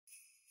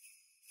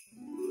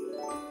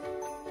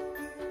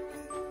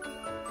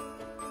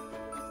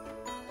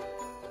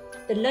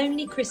The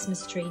Lonely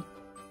Christmas Tree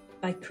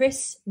by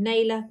Chris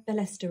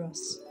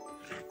Naylor-Ballesteros.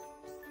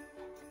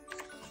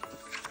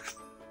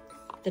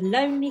 The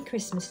Lonely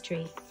Christmas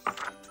Tree.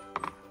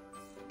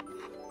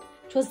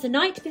 'Twas the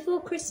night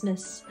before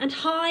Christmas, and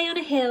high on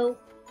a hill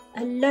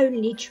a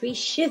lonely tree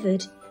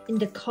shivered in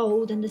the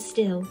cold and the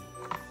still.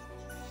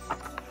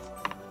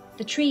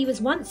 The tree was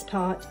once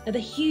part of a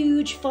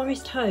huge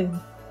forest home,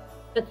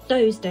 but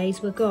those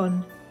days were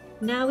gone.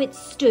 Now it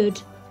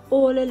stood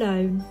all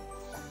alone.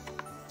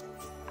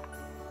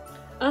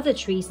 Other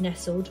trees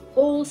nestled,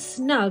 all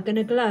snug and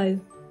aglow,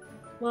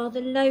 while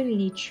the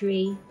lonely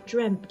tree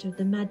dreamt of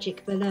the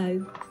magic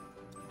below.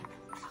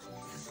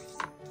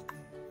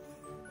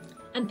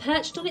 And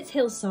perched on its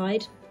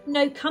hillside,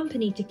 no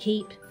company to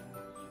keep,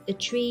 the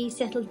tree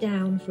settled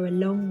down for a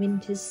long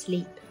winter's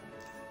sleep.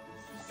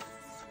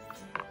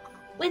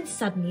 When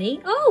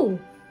suddenly,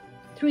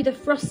 through the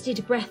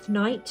frosted breath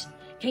night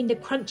came the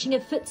crunching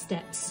of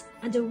footsteps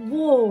and a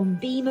warm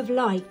beam of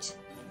light.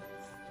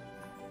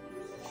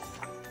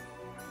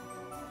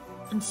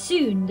 And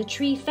soon the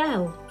tree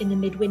fell in the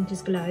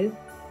midwinter's glow,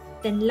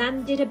 then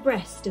landed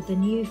abreast of the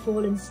new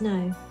fallen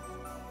snow.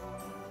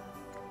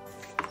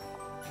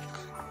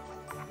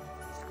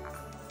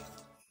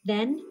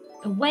 Then,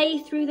 away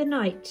through the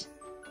night,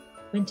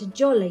 went a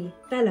jolly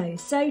fellow,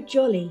 so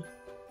jolly,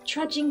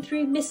 trudging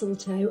through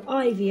mistletoe,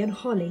 ivy and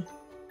holly.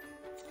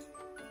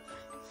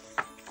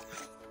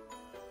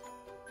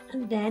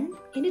 And then,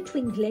 in a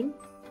twinkling,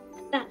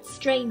 that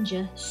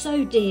stranger,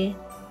 so dear,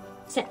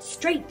 set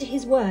straight to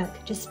his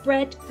work to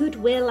spread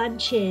goodwill and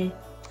cheer.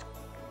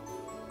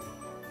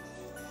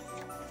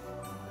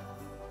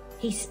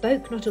 He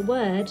spoke not a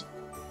word,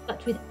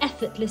 but with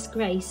effortless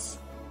grace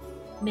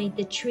made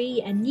the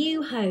tree a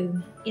new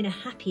home in a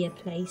happier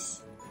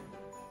place,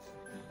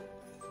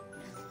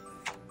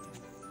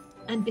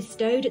 and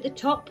bestowed at the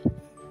top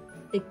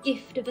the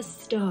gift of a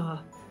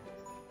star,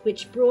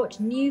 which brought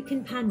new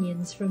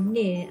companions from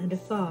near and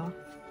afar.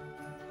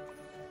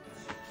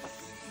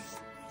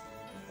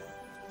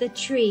 The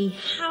tree,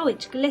 how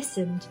it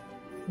glistened,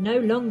 no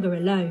longer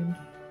alone,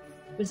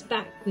 was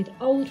back with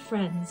old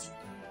friends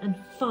and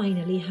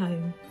finally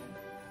home.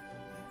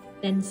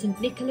 Then St.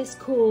 Nicholas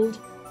called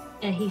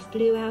ere he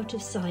flew out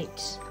of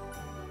sight.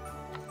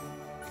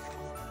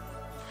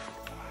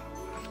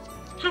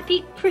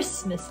 Happy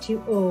Christmas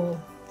to all,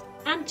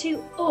 and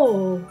to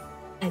all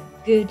a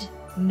good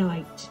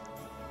night.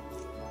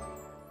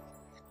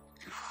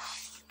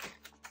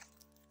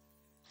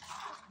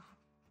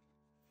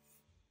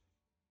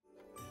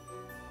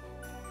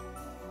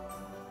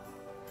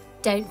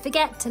 Don't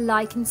forget to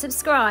like and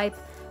subscribe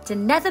to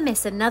never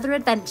miss another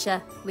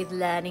adventure with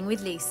Learning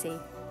with Lucy.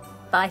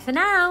 Bye for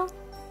now.